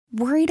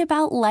Worried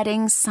about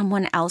letting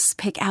someone else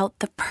pick out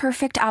the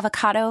perfect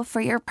avocado for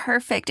your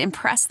perfect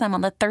impress them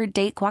on the third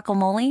date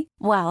guacamole?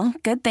 Well,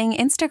 good thing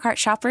Instacart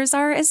shoppers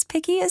are as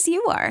picky as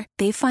you are.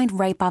 They find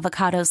ripe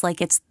avocados like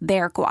it's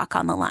their guac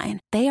on the line.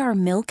 They are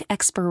milk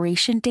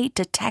expiration date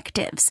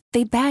detectives.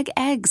 They bag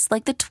eggs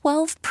like the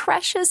 12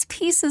 precious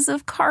pieces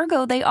of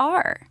cargo they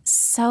are.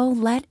 So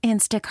let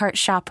Instacart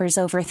shoppers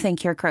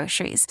overthink your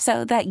groceries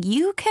so that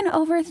you can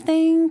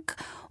overthink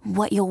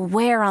what you'll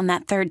wear on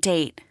that third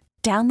date.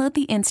 Download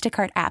the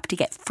Instacart app to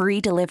get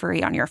free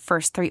delivery on your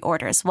first 3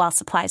 orders while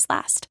supplies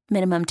last.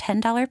 Minimum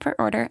 $10 per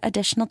order.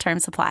 Additional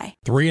terms apply.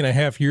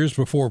 3.5 years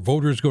before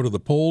voters go to the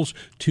polls,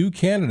 2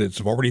 candidates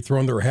have already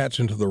thrown their hats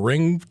into the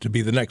ring to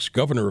be the next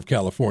governor of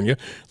California.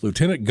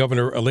 Lieutenant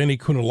Governor Eleni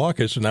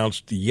Kounalakis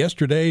announced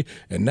yesterday,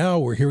 and now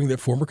we're hearing that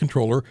former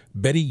controller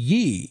Betty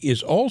Yee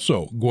is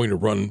also going to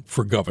run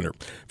for governor.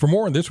 For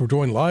more on this, we're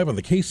joined live on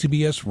the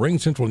KCBS Ring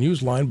Central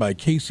Newsline by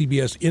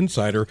KCBS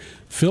Insider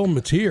Phil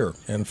Matier.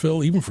 And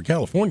Phil, even for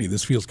California,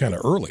 this feels kind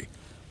of early.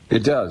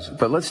 It does,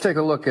 but let's take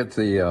a look at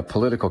the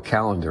political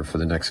calendar for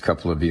the next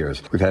couple of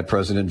years. We've had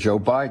President Joe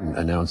Biden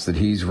announce that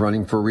he's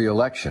running for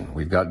re-election.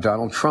 We've got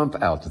Donald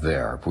Trump out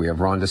there. We have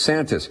Ron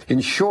DeSantis. In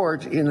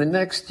short, in the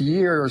next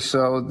year or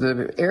so,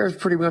 the air is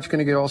pretty much going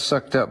to get all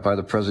sucked up by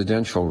the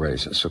presidential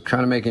races. So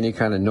trying to make any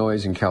kind of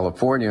noise in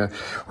California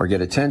or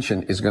get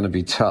attention is going to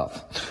be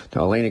tough.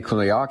 Now, Eleni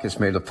Kounalakis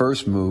made the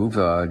first move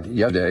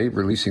yesterday,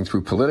 releasing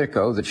through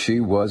Politico that she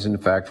was, in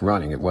fact,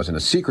 running. It wasn't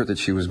a secret that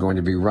she was going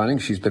to be running.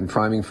 She's been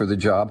priming for the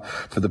job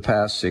for the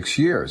past 6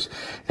 years.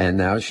 And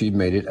now she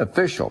made it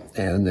official.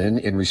 And then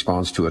in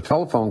response to a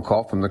telephone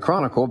call from the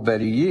Chronicle,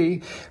 Betty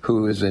Yee,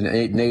 who is a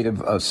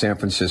native of San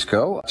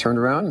Francisco, turned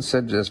around and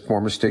said, as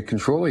former state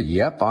controller,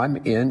 yep, I'm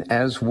in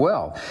as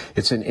well.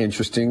 It's an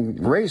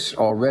interesting race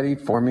already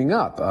forming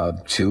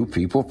up. 2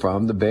 people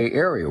from the Bay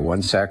Area,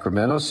 one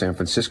Sacramento, San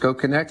Francisco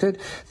connected,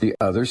 the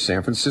other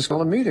San Francisco,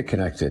 Alameda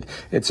connected.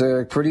 It's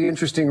a pretty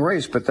interesting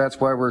race, but that's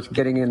why we're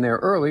getting in there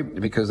early,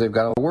 because they've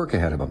got a lot of work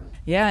ahead of them.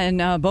 Yeah,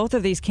 and both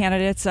of these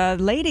candidates,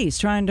 ladies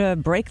trying to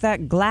break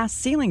that glass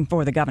ceiling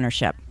for the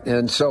governorship.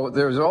 And so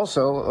there's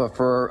also,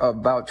 for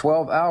about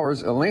 12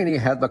 hours, Eleni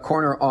had the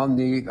corner on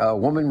the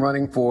woman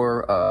running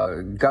for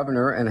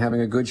governor and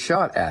having a good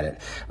shot at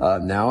it.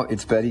 Now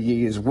it's Betty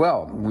Yee as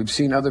well. We've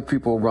seen other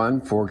people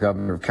run for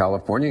governor of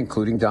California,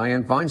 including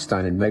Dianne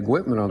Feinstein and Meg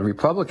Whitman on the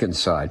Republican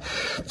side.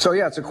 So,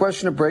 yeah, it's a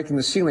question of breaking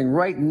the ceiling.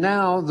 Right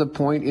now, the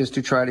point is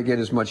to try to get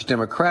as much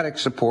Democratic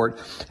support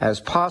as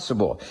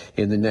possible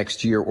in the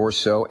next year or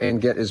so and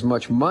get as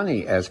much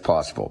money as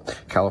possible.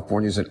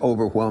 California is an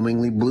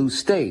overwhelmingly blue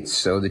state,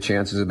 so the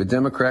chances of a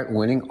Democrat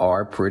winning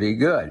are pretty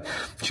good.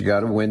 But you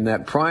got to win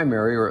that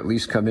primary, or at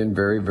least come in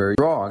very, very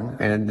strong,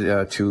 and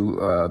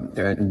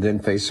then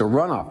face a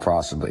runoff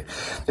possibly.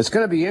 It's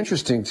going to be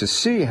interesting to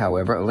see,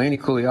 however. Eleni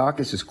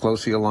Kounalakis is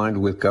closely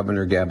aligned with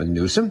Governor Gavin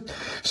Newsom,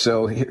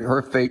 so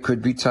her fate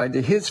could be tied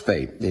to his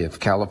fate. If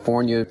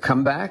California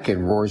come back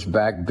and roars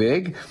back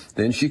big,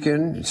 then she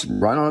can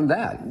run on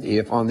that.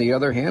 If, on the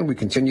other hand, we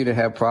continue to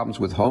have problems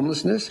with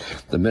homelessness,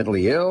 the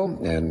mentally ill,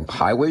 and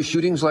highway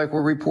shootings like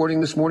we're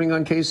reporting this morning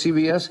on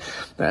KCBS,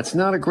 that's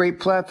not a great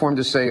platform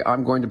to say,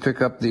 I'm going to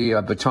pick up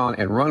the baton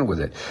and run with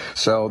it.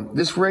 So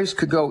this race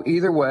could go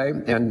either way,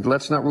 and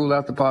let's not rule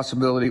out the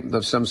possibility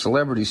of some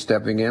celebrities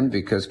stepping in,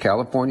 because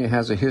California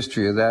has a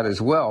history of that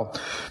as well.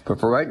 But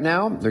for right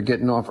now, they're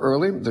getting off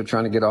early. They're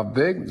trying to get off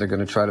big. They're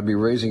going to try to be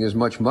raising as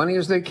much money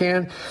as they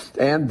can,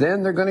 and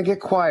then they're going to get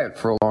quiet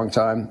for a long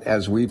time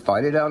as we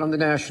fight it out on the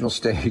national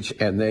stage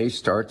and they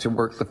start to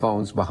work the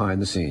phones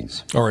behind the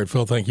scenes. All right,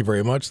 Phil, thank you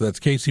very much. That's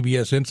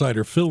KCBS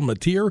Insider Phil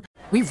Matier.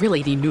 We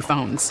really need new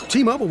phones.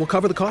 T-Mobile will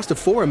cover the cost of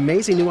 4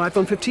 amazing new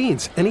iPhone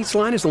 15s, and each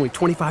line is only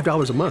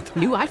 $25 a month.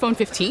 New iPhone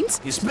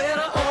 15s? It's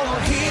better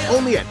over here.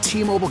 Only at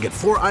T-Mobile, get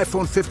 4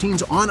 iPhone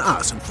 15s on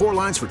us and 4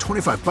 lines for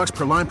 $25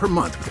 per line per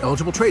month with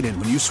eligible trade-in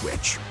when you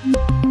switch.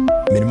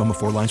 Minimum of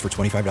 4 lines for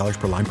 $25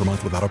 per line per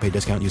month with autopay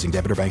discount using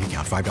debit or bank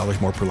account.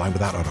 $5 more per line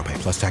without autopay,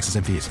 plus taxes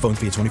and fees. Phone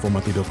fee at 24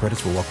 monthly bill credits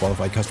for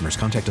well-qualified customers.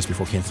 Contact us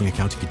before canceling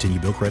account to continue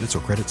bill credits or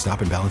credit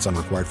stop and balance on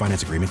required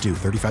finance agreement due.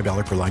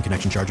 $35 per line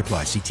connection charge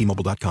applies. See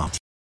T-Mobile.com.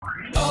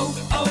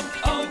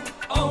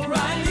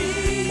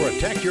 O'Reilly.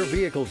 Protect your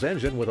vehicle's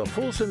engine with a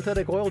full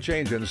synthetic oil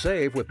change and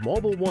save with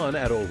Mobil 1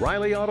 at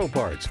O'Reilly Auto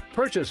Parts.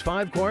 Purchase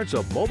 5 quarts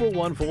of Mobil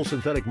 1 full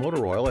synthetic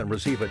motor oil and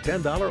receive a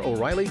 $10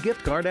 O'Reilly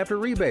gift card after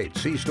rebate.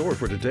 See store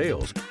for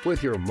details.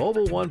 With your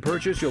Mobil 1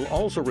 purchase, you'll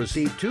also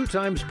receive 2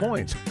 times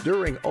points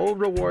during O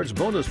Rewards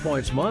Bonus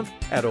Points Month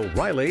at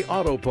O'Reilly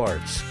Auto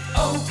Parts.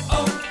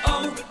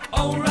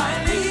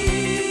 O'Reilly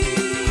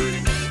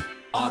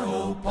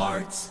Auto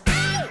Parts.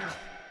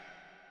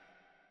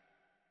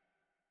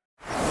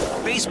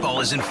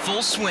 Baseball is in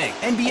full swing.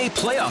 NBA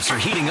playoffs are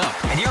heating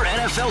up, and your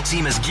NFL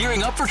team is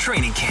gearing up for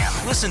training camp.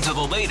 Listen to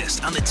the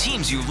latest on the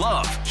teams you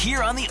love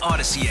here on the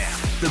Odyssey app.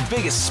 The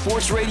biggest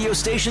sports radio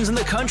stations in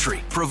the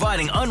country,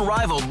 providing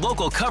unrivaled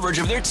local coverage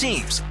of their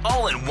teams,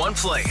 all in one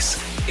place.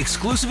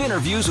 Exclusive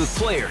interviews with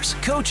players,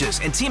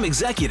 coaches, and team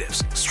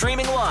executives,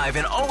 streaming live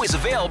and always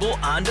available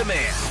on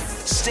demand.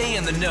 Stay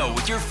in the know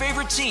with your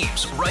favorite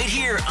teams right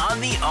here on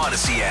the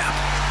Odyssey app.